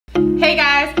Hey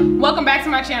guys, welcome back to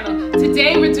my channel.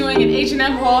 Today we're doing an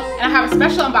H&M haul and I have a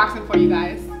special unboxing for you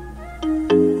guys.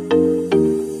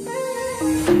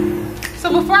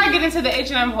 So before I get into the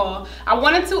H&M haul, I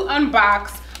wanted to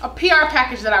unbox a PR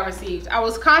package that I received. I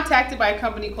was contacted by a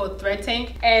company called Thread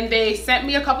Tank and they sent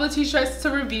me a couple of t-shirts to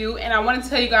review, and I wanted to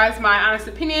tell you guys my honest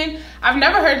opinion. I've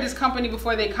never heard of this company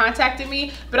before they contacted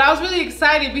me, but I was really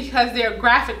excited because they're a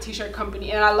graphic t-shirt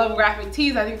company and I love graphic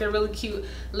tees. I think they're really cute,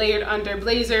 layered under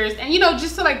blazers, and you know,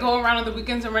 just to like go around on the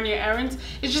weekends and run your errands,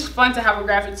 it's just fun to have a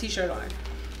graphic t-shirt on.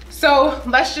 So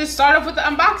let's just start off with the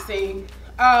unboxing.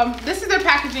 This is their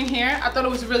packaging here. I thought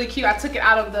it was really cute. I took it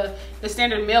out of the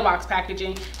standard mailbox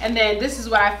packaging, and then this is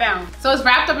what I found. So it's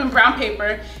wrapped up in brown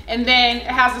paper, and then it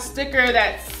has a sticker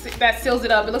that seals it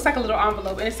up. It looks like a little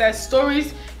envelope, and it says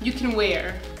stories you can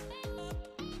wear.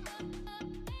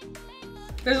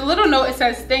 There's a little note. It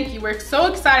says, thank you. We're so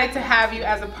excited to have you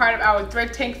as a part of our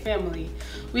Thread Tank family.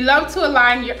 We love to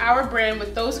align our brand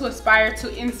with those who aspire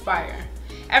to inspire.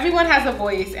 Everyone has a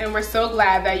voice, and we're so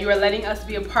glad that you are letting us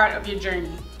be a part of your journey.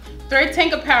 Thread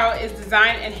Tank apparel is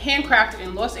designed and handcrafted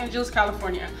in Los Angeles,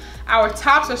 California. Our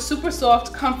tops are super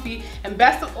soft, comfy, and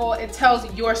best of all, it tells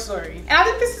your story. And I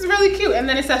think this is really cute. And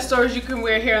then it says stories you can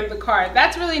wear here on the card.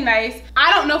 That's really nice.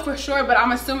 I don't know for sure, but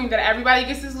I'm assuming that everybody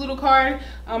gets this little card.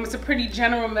 It's a pretty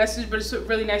general message, but it's a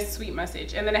really nice, sweet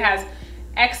message. And then it has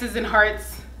X's and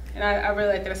hearts, and I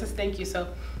really like that. It says thank you.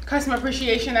 So customer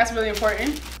appreciation, that's really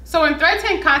important. So when Thread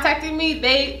Tank contacted me,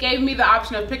 they gave me the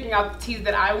option of picking out the tees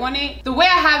that I wanted. The way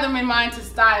I had them in mind to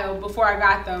style before I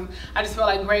got them, I just felt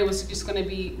like gray was just gonna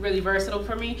be really versatile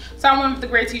for me. So I went with the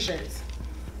gray t-shirts.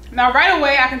 Now right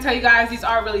away, I can tell you guys, these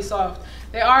are really soft.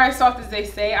 They are as soft as they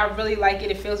say. I really like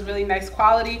it. It feels really nice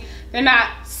quality. They're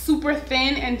not super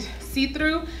thin and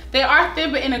see-through. They are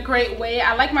thin, but in a great way.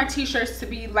 I like my t-shirts to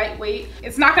be lightweight.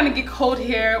 It's not gonna get cold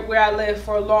here where I live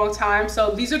for a long time,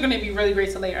 so these are gonna be really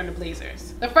great to layer under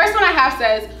blazers. The first one I have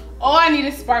says, all I need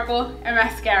is sparkle and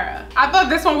mascara. I thought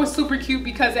this one was super cute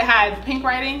because it had pink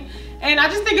writing, and I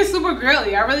just think it's super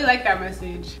girly. I really like that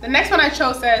message. The next one I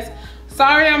chose says,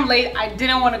 sorry I'm late, I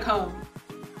didn't wanna come.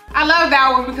 I love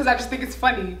that one because I just think it's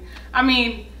funny. I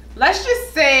mean, let's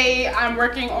just say I'm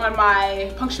working on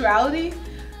my punctuality.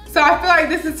 So I feel like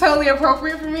this is totally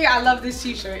appropriate for me. I love this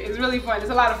t-shirt. It's really fun. It's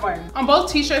a lot of fun. On both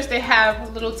t-shirts, they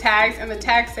have little tags, and the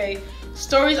tags say,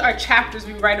 stories are chapters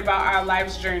we write about our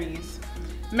life's journeys.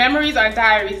 Memories are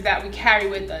diaries that we carry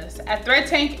with us. At Thread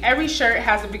Tank, every shirt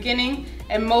has a beginning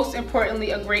and most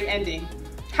importantly, a great ending.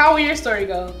 How will your story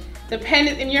go? The pen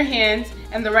is in your hands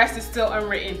and the rest is still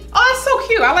unwritten. Oh, that's so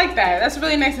cute. I like that. That's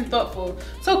really nice and thoughtful.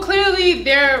 So clearly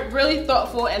they're really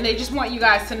thoughtful and they just want you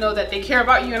guys to know that they care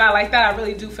about you, and I like that. I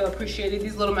really do feel appreciated.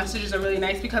 These little messages are really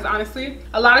nice because honestly,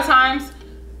 a lot of times,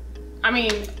 I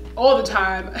mean, all the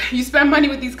time, you spend money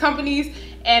with these companies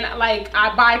and like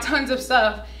I buy tons of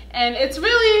stuff and it's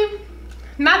really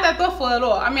not that thoughtful at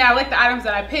all. I mean, I like the items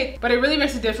that I pick, but it really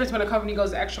makes a difference when a company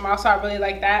goes the extra mile, so I really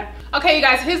like that. Okay, you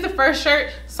guys, here's the first shirt.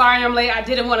 Sorry I'm late, I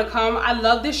didn't want to come. I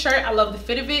love this shirt. I love the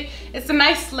fit of it. It's a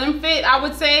nice slim fit, I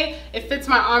would say. It fits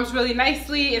my arms really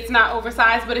nicely. It's not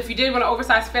oversized, but if you did want an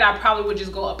oversized fit, I probably would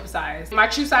just go up a size. My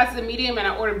true size is a medium, and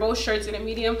I ordered both shirts in a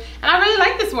medium, and I really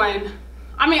like this one.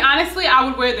 I mean, honestly, I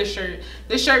would wear this shirt.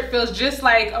 This shirt feels just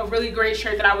like a really great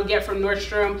shirt that I would get from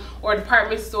Nordstrom or a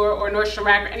department store or Nordstrom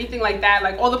Rack or anything like that.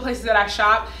 Like all the places that I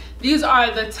shop, these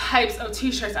are the types of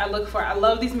t-shirts I look for. I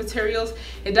love these materials.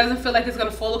 It doesn't feel like it's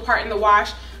gonna fall apart in the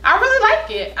wash. I really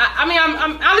like it. I mean,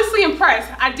 I'm honestly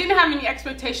impressed. I didn't have any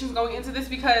expectations going into this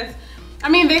because, I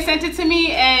mean, they sent it to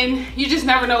me and you just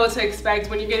never know what to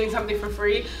expect when you're getting something for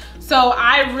free. So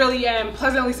I really am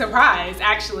pleasantly surprised,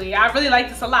 actually. I really like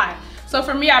this a lot. So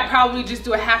for me, I'd probably just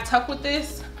do a half tuck with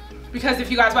this, because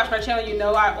if you guys watch my channel, you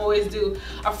know I always do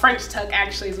a French tuck,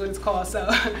 actually is what it's called. So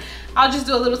I'll just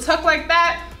do a little tuck like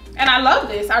that. And I love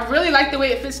this. I really like the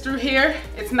way it fits through here.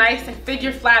 It's nice and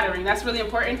figure flattering. That's really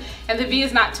important. And the V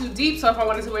is not too deep, so if I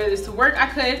wanted to wear this to work, I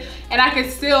could. And I could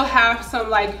still have some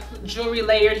like jewelry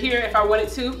layered here if I wanted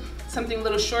to. Something a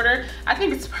little shorter. I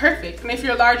think it's perfect. And if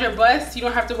you're a larger bust, you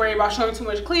don't have to worry about showing too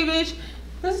much cleavage.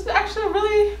 This is actually a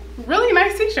really, really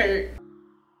nice t-shirt.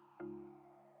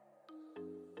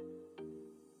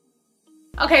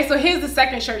 Okay, so here's the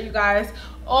second shirt, you guys.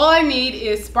 All I need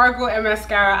is sparkle and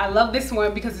mascara. I love this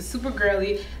one because it's super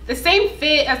girly. The same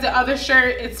fit as the other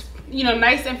shirt. It's, you know,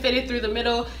 nice and fitted through the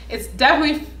middle. It's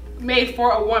definitely made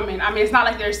for a woman. I mean, it's not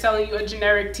like they're selling you a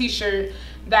generic t-shirt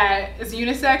that is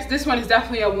unisex. This one is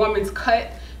definitely a woman's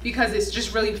cut because it's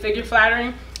just really figure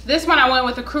flattering. This one I went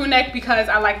with a crew neck because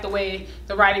I like the way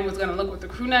the writing was gonna look with the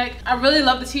crew neck. I really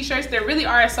love the t-shirts. They really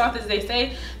are as soft as they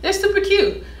say. They're super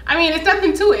cute. I mean, it's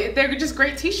nothing to it. They're just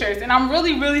great t-shirts, and I'm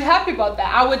really, really happy about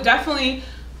that. I would definitely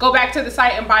go back to the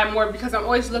site and buy more because I'm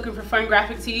always looking for fun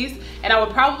graphic tees, and I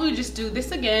would probably just do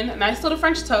this again, a nice little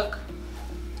French tuck,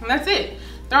 and that's it.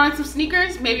 Throw in some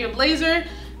sneakers, maybe a blazer,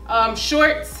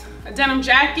 shorts, a denim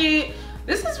jacket.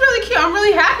 This is really cute. I'm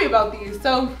really happy about these,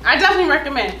 so I definitely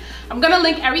recommend. I'm gonna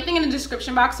link everything in the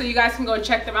description box so you guys can go and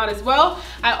check them out as well.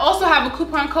 I also have a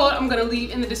coupon code I'm gonna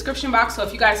leave in the description box, so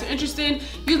if you guys are interested,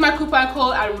 use my coupon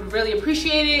code. I would really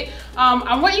appreciate it.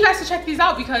 I want you guys to check these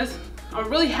out because I'm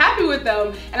really happy with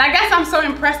them, and I guess I'm so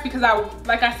impressed because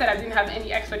like I said, I didn't have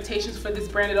any expectations for this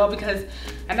brand at all because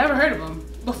I never heard of them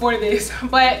before this,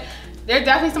 but they're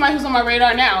definitely somebody who's on my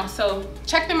radar now. So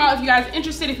check them out if you guys are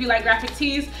interested, if you like graphic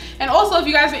tees. And also if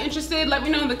you guys are interested, let me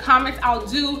know in the comments. I'll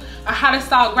do a how to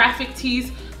style graphic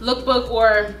tees lookbook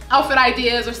or outfit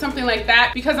ideas or something like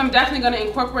that, because I'm definitely going to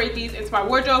incorporate these into my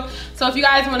wardrobe. So if you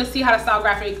guys want to see how to style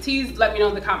graphic tees, let me know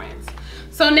in the comments.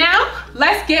 So now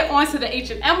let's get on to the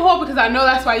H&M haul, because I know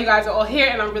that's why you guys are all here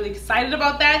and I'm really excited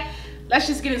about that. Let's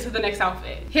just get into the next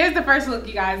outfit. Here's the first look,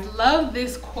 you guys. Love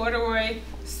this corduroy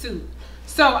suit.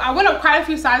 So I went up quite a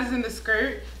few sizes in the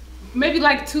skirt, maybe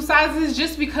like 2 sizes,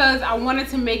 just because I wanted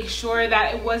to make sure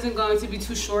that it wasn't going to be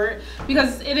too short,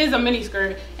 because it is a mini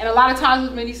skirt, and a lot of times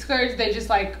with mini skirts they just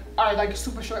like are like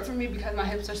super short for me because my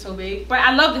hips are so big. But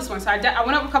I love this one, so I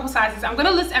went up a couple sizes. I'm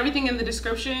gonna list everything in the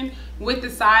description with the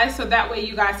size, so that way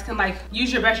you guys can like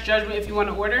use your best judgment if you want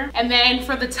to order. And then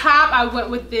for the top, I went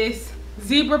with this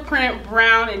zebra print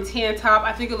brown and tan top.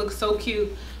 I think it looks so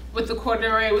cute with the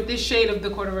corduroy, with this shade of the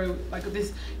corduroy, like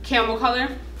this camel color.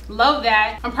 Love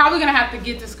that. I'm probably gonna have to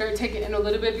get the skirt taken in a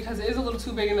little bit because it is a little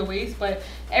too big in the waist, but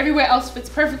everywhere else fits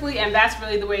perfectly, and that's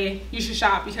really the way you should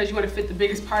shop, because you want to fit the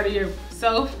biggest part of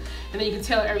yourself and then you can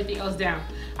tailor everything else down.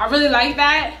 I really like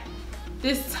that.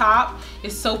 This top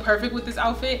is so perfect with this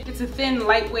outfit. It's a thin,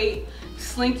 lightweight,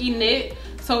 slinky knit,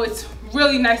 so it's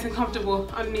really nice and comfortable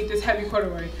underneath this heavy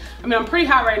corduroy. I mean, I'm pretty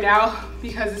hot right now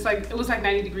because it was like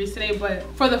 90 degrees today, but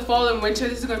for the fall and winter,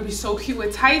 this is gonna be so cute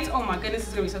with tights. Oh my goodness, this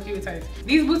is gonna be so cute with tights.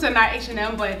 These boots are not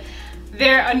H&M, but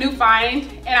they're a new find,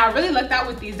 and I really lucked out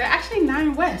with these. They're actually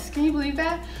 9 West. Can you believe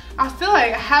that? I feel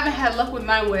like I haven't had luck with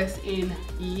 9 West in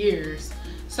years.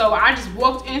 So I just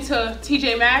walked into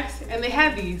TJ Maxx and they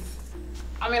had these.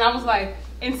 I mean, I was like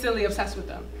instantly obsessed with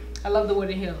them. I love the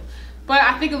wooden heel. But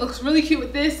I think it looks really cute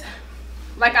with this.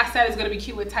 Like I said, it's gonna be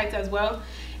cute with tights as well.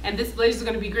 And this blazer is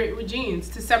gonna be great with jeans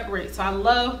to separate. So I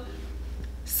love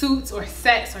suits or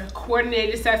sets or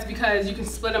coordinated sets because you can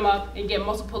split them up and get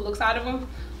multiple looks out of them.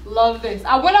 Love this.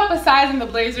 I went up a size in the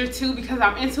blazer too because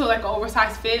I'm into like an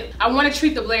oversized fit. I wanna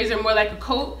treat the blazer more like a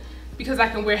coat because I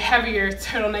can wear heavier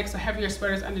turtlenecks or heavier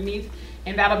sweaters underneath,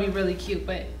 and that'll be really cute.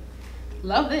 But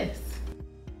love this.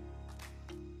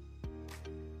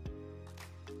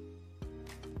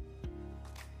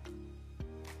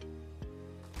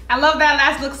 I love that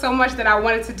last look so much that I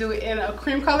wanted to do it in a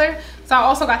cream color. So I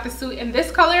also got the suit in this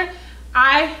color.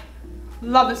 I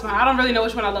love this one. I don't really know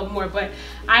which one I love more, but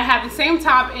I have the same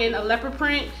top in a leopard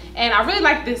print, and I really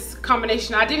like this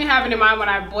combination. I didn't have it in mind when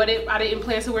I bought it. I didn't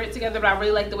plan to wear it together, but I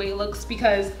really like the way it looks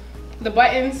because the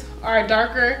buttons are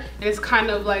darker. It's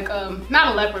kind of like,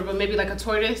 not a leopard, but maybe like a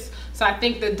tortoise. So I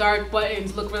think the dark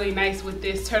buttons look really nice with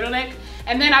this turtleneck.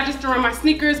 And then I just threw in my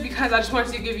sneakers because I just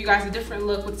wanted to give you guys a different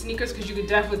look with sneakers, because you could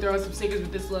definitely throw in some sneakers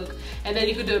with this look. And then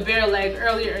you could do a bare leg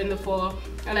earlier in the fall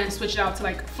and then switch it out to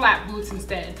like flat boots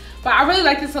instead. But I really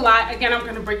like this a lot. Again, I'm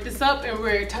gonna break this up and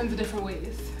wear it tons of different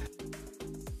ways.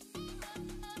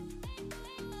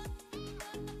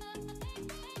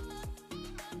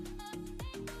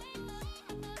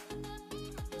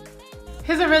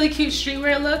 Here's a really cute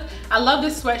streetwear look. I love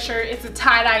this sweatshirt. It's a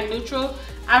tie-dye neutral.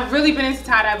 I've really been into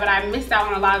tie-dye, but I missed out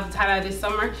on a lot of the tie-dye this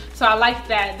summer. So I like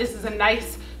that this is a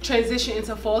nice transition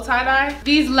into full tie-dye.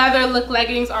 These leather look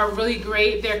leggings are really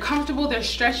great. They're comfortable, they're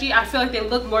stretchy. I feel like they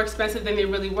look more expensive than they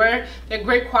really were. They're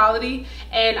great quality,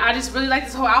 and I just really like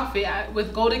this whole outfit.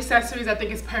 With gold accessories, I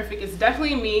think it's perfect. It's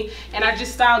definitely me, and I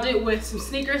just styled it with some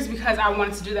sneakers because I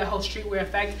wanted to do that whole streetwear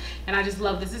effect, and I just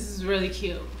love this. This is really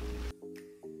cute.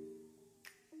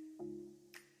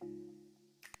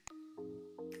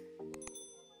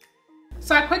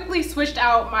 So I quickly switched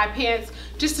out my pants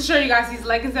just to show you guys these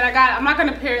leggings that I got. I'm not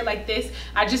gonna pair it like this.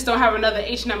 I just don't have another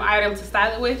H&M item to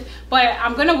style it with. But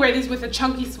I'm gonna wear these with a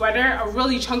chunky sweater, a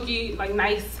really chunky, like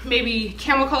nice, maybe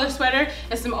camel color sweater,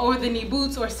 and some over-the-knee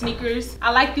boots or sneakers.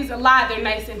 I like these a lot. They're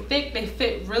nice and thick. They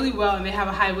fit really well, and they have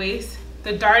a high waist.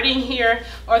 The darting here,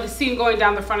 or the seam going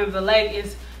down the front of the leg,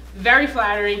 is very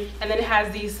flattering, and then it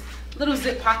has these little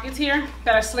zip pockets here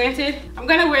that are slanted. I'm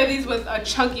gonna wear these with a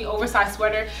chunky oversized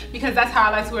sweater because that's how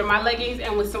I like to wear my leggings,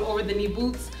 and with some over the knee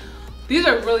boots. These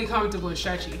are really comfortable and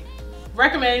stretchy.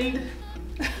 Recommend.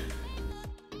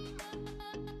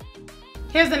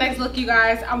 Here's the next look, you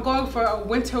guys. I'm going for a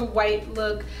winter white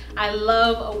look. I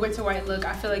love a winter white look.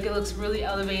 I feel like it looks really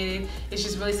elevated. It's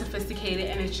just really sophisticated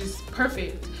and it's just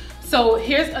perfect. So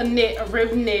here's a knit, a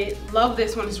rib knit. Love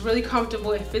this one. It's really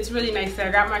comfortable. It fits really nicely.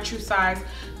 I got my true size.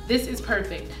 This is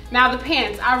perfect. Now the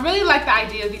pants. I really like the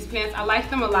idea of these pants. I like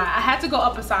them a lot. I had to go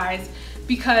up a size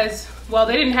because, well,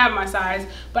 they didn't have my size,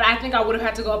 but I think I would have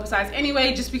had to go up a size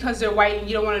anyway just because they're white and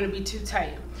you don't want them to be too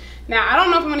tight. Now, I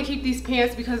don't know if I'm gonna keep these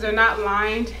pants because they're not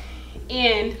lined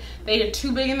and they are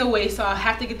too big in the waist, so I'll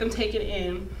have to get them taken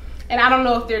in. And I don't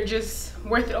know if they're just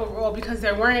worth it overall because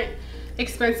they weren't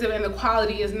expensive and the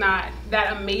quality is not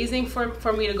that amazing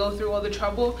for me to go through all the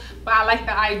trouble. But I like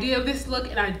the idea of this look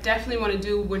and I definitely wanna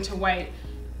do winter white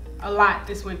a lot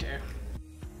this winter.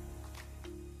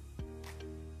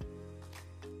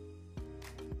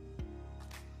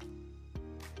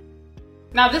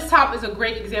 Now this top is a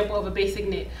great example of a basic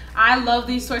knit. I love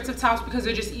these sorts of tops because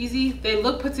they're just easy. They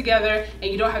look put together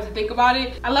and you don't have to think about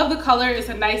it. I love the color. It's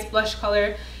a nice blush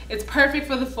color. It's perfect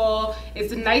for the fall.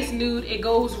 It's a nice nude. It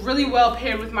goes really well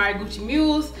paired with my Gucci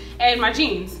Mules and my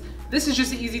jeans. This is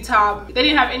just an easy top. They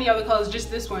didn't have any other colors,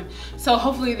 just this one. So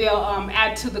hopefully they'll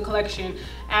add to the collection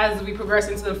as we progress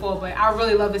into the fall. But I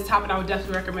really love this top and I would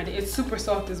definitely recommend it. It's super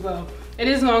soft as well. It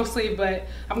is long sleeve, but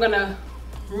I'm gonna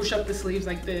ruche up the sleeves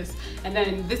like this, and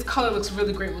then this color looks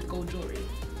really great with gold jewelry.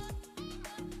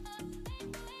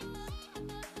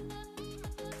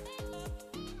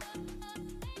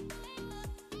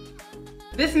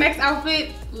 This next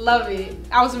outfit, love it.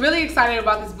 I was really excited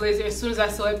about this blazer as soon as I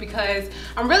saw it because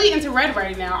I'm really into red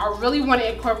right now. I really want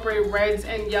to incorporate reds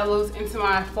and yellows into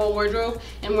my fall wardrobe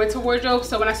and winter wardrobe.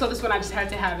 So when I saw this one, I just had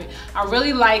to have it. I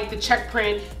really like the check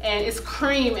print and it's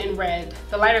cream and red.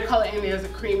 The lighter color in there is a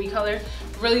creamy color.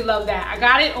 Really love that. I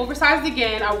got it oversized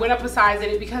again. I went up a size in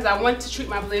it because I want to treat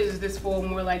my blazers this fall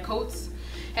more like coats.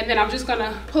 And then I'm just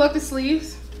gonna pull up the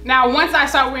sleeves. Now, once I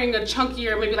start wearing a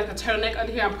chunkier, maybe like a turtleneck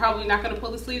under here, I'm probably not gonna pull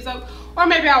the sleeves up, or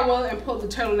maybe I will and pull the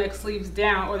turtleneck sleeves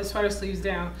down or the sweater sleeves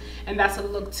down, and that's a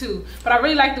look too. But I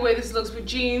really like the way this looks with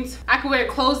jeans. I could wear it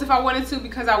closed if I wanted to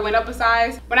because I went up a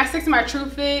size. When I stick to my true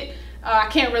fit, I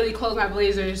can't really close my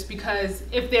blazers because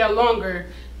if they're longer,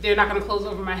 they're not gonna close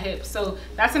over my hips. So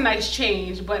that's a nice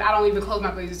change, but I don't even close my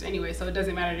blazers anyway, so it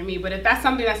doesn't matter to me. But if that's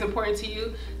something that's important to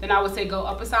you, then I would say go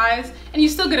up a size and you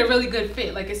still get a really good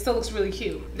fit. Like, it still looks really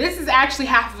cute. This is actually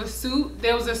half of a suit.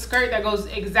 There was a skirt that goes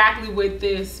exactly with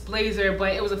this blazer,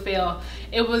 but it was a fail.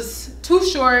 It was too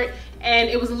short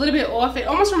and it was a little bit off. It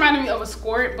almost reminded me of a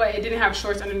skirt, but it didn't have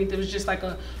shorts underneath. It was just like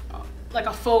a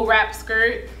faux wrap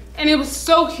skirt. And it was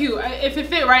so cute. If it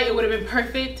fit right, it would have been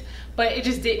perfect. But it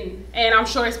just didn't, and I'm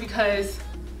sure it's because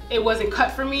it wasn't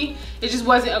cut for me. It just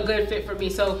wasn't a good fit for me.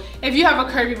 So if you have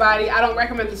a curvy body, I don't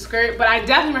recommend the skirt, but I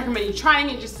definitely recommend you trying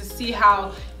it just to see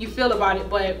how you feel about it.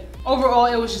 But overall,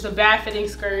 it was just a bad fitting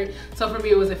skirt, so for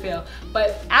me it was a fail.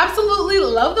 But absolutely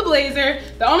love the blazer.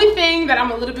 The only thing that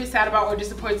I'm a little bit sad about or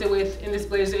disappointed with in this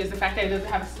blazer is the fact that it doesn't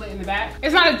have a slit in the back.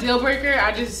 It's not a deal breaker,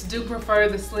 I just do prefer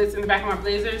the slits in the back of my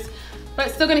blazers. But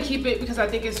still gonna keep it because I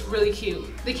think it's really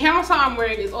cute. The camisole I'm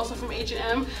wearing is also from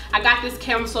H&M. I got this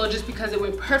camisole just because it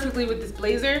went perfectly with this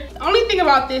blazer. The only thing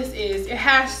about this is it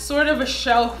has sort of a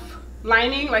shelf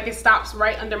lining, like it stops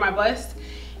right under my bust.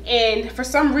 And for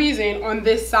some reason on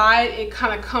this side, it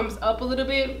kind of comes up a little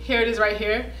bit. Here it is right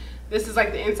here. This is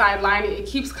like the inside lining. It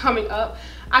keeps coming up.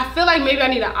 I feel like maybe I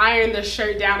need to iron the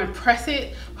shirt down and press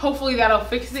it. Hopefully that'll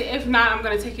fix it. If not, I'm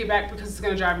gonna take it back because it's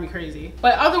gonna drive me crazy.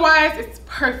 But otherwise, it's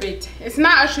perfect. It's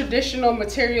not a traditional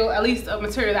material, at least a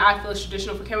material that I feel is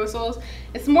traditional for camisoles.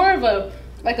 It's more of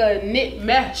like a knit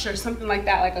mesh or something like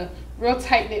that, like a real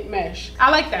tight knit mesh. I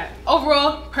like that.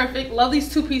 Overall, perfect. Love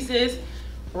these two pieces.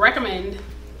 Recommend.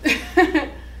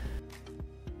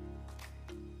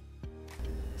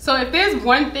 So if there's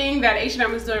one thing that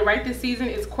H&M is doing right this season,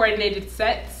 it's coordinated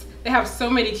sets. They have so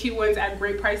many cute ones at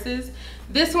great prices.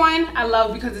 This one I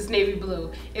love because it's navy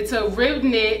blue. It's a ribbed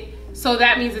knit, so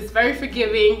that means it's very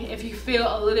forgiving. If you feel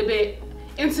a little bit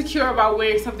insecure about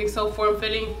wearing something so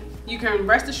form-fitting, you can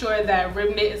rest assured that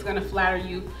ribbed knit is gonna flatter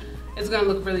you. It's gonna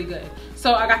look really good.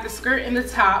 So I got the skirt and the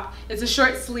top. It's a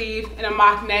short sleeve and a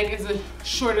mock neck. It's a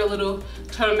shorter little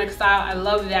turtleneck style. I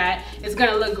love that. It's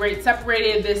gonna look great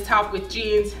separated, this top with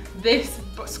jeans, this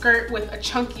skirt with a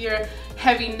chunkier,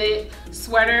 heavy knit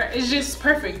sweater. It's just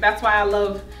perfect. That's why I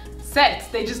love sets.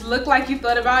 They just look like you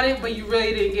thought about it, but you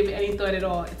really didn't give it any thought at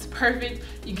all. It's perfect.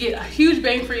 You get a huge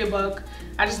bang for your buck.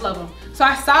 I just love them. So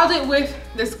I styled it with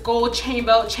this gold chain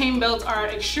belt. Chain belts are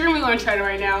extremely on trend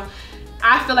right now.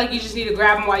 I feel like you just need to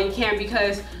grab them while you can,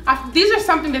 because these are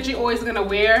something that you're always gonna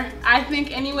wear. I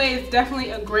think anyway, it's definitely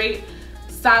a great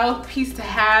style piece to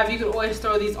have. You can always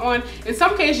throw these on. In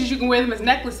some cases, you can wear them as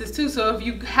necklaces too. So if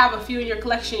you have a few in your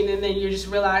collection and then you just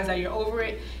realize that you're over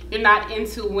it, you're not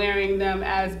into wearing them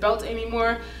as belts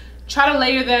anymore, try to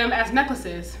layer them as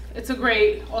necklaces. It's a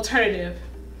great alternative.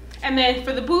 And then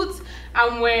for the boots,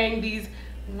 I'm wearing these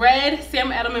red Sam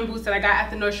Edelman boots that I got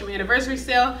at the Nordstrom anniversary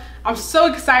sale. I'm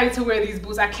so excited to wear these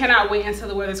boots. I cannot wait until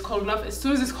the weather's cold enough. As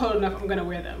soon as it's cold enough, I'm gonna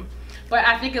wear them. But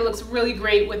I think it looks really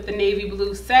great with the navy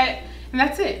blue set. And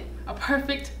that's it, a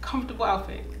perfect, comfortable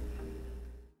outfit.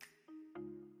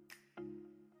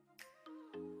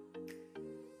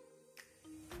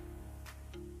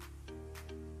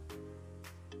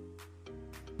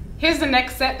 Here's the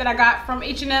next set that I got from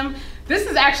H&M. This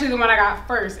is actually the one I got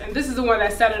first, and this is the one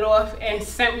that set it off and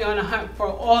sent me on a hunt for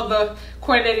all the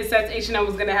coordinated sets H&M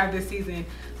was gonna have this season.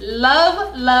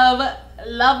 Love, love,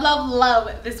 love, love,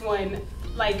 love this one.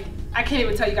 Like, I can't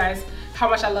even tell you guys how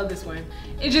much I love this one.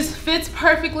 It just fits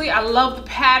perfectly. I love the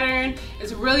pattern.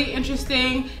 It's really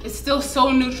interesting. It's still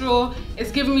so neutral.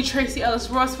 It's giving me Tracy Ellis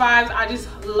Ross vibes. I just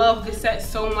love this set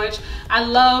so much. I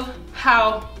love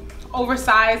how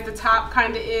oversized the top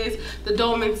kind of is. The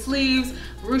dolman sleeves,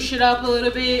 ruche it up a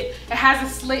little bit. It has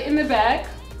a slit in the back.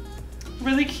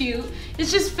 Really cute. It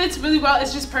just fits really well.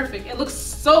 It's just perfect. It looks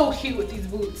so cute with these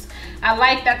boots. I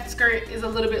like that the skirt is a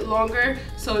little bit longer,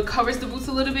 so it covers the boots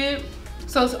a little bit.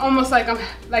 So it's almost like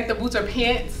the boots are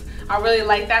pants. I really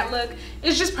like that look.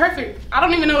 It's just perfect. I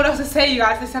don't even know what else to say, you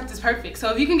guys, except it's perfect.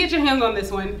 So if you can get your hands on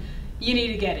this one, you need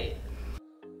to get it.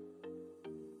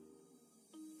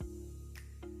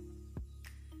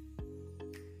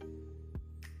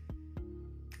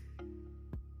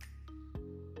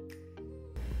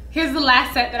 Here's the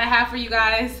last set that I have for you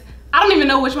guys. I don't even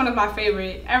know which one is my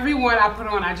favorite. Every one I put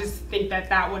on, I just think that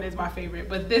that one is my favorite.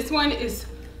 But this one is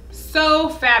so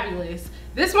fabulous.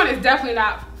 This one is definitely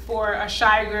not for a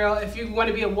shy girl. If you want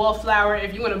to be a wallflower,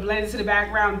 if you want to blend into the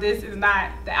background, this is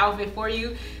not the outfit for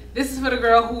you. This is for the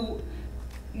girl who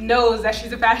knows that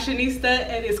she's a fashionista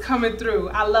and is coming through.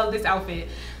 I love this outfit.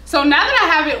 So now that I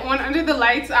have it on under the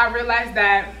lights, I realized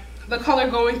that the color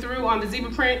going through on the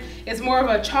zebra print is more of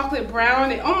a chocolate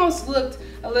brown. It almost looked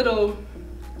a little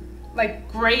like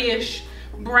grayish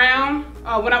brown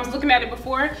when I was looking at it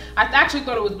before. I actually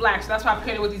thought it was black, so that's why I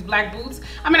paired it with these black boots.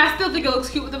 I mean, I still think it looks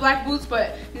cute with the black boots,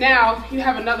 but now you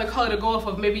have another color to go off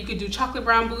of. Maybe you could do chocolate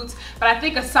brown boots, but I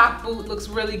think a sock boot looks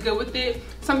really good with it.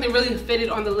 Something really fitted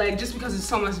on the leg, just because there's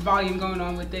so much volume going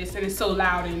on with this and it's so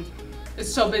loud and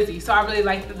it's so busy. So I really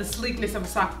like the sleekness of a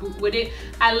sock boot with it.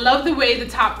 I love the way the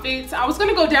top fits. I was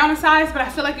gonna go down in size, but I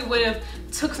feel like it would have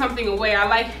took something away. I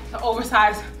like the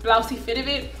oversized blousey fit of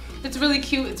it. It's really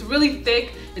cute, it's really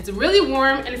thick, it's really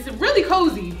warm, and it's really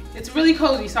cozy. It's really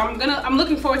cozy, so I'm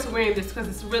looking forward to wearing this because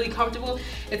it's really comfortable.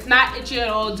 It's not itchy at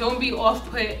all. Don't be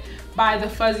off-put by the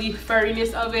fuzzy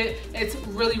furriness of it. It's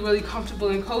really, really comfortable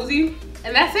and cozy.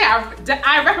 And that's it.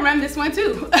 I recommend this one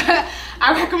too.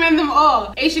 I recommend them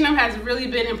all. H&M has really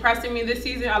been impressing me this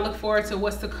season. I look forward to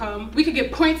what's to come. We could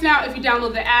get points now if you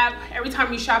download the app. Every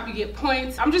time you shop, you get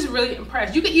points. I'm just really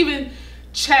impressed. You could even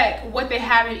check what they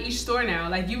have in each store now.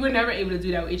 Like, you were never able to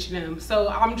do that with H&M. So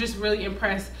I'm just really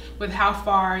impressed with how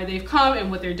far they've come and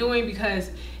what they're doing,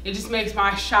 because it just makes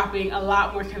my shopping a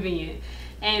lot more convenient.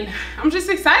 And I'm just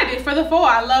excited for the fall.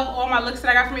 I love all my looks that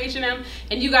I got from H&M,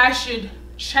 and you guys should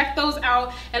check those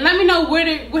out and let me know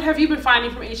what have you been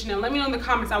finding from H&M. Let me know in the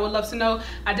comments. I would love to know.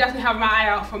 I definitely have my eye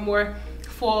out for more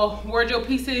fall wardrobe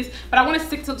pieces, but I want to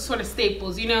stick to sort of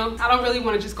staples, you know. I don't really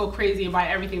want to just go crazy and buy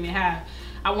everything they have.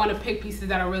 I want to pick pieces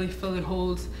that are really filling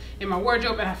holes in my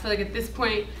wardrobe, and I feel like at this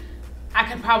point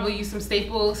I could probably use some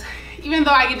staples, even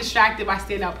though I get distracted by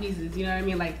standout pieces, you know what I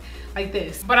mean, like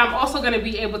this. But I'm also going to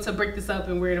be able to break this up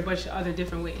and wear it a bunch of other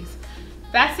different ways.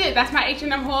 That's it. That's my H&M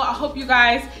haul. I hope you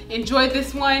guys enjoyed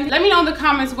this one. Let me know in the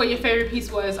comments what your favorite piece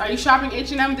was. Are you shopping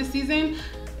H&M this season?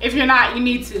 If you're not, you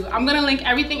need to. I'm gonna link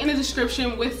everything in the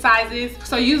description with sizes,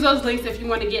 so use those links if you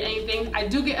want to get anything. I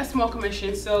do get a small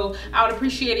commission, so I would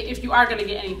appreciate it if you are gonna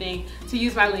get anything to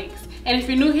use my links. And if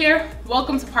you're new here,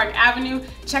 welcome to Parke Avenue.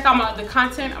 Check out my other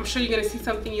content. I'm sure you're gonna see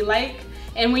something you like.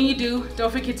 And when you do,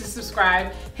 don't forget to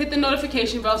subscribe. Hit the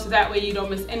notification bell so that way you don't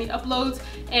miss any uploads.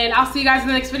 And I'll see you guys in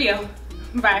the next video.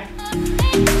 Bye.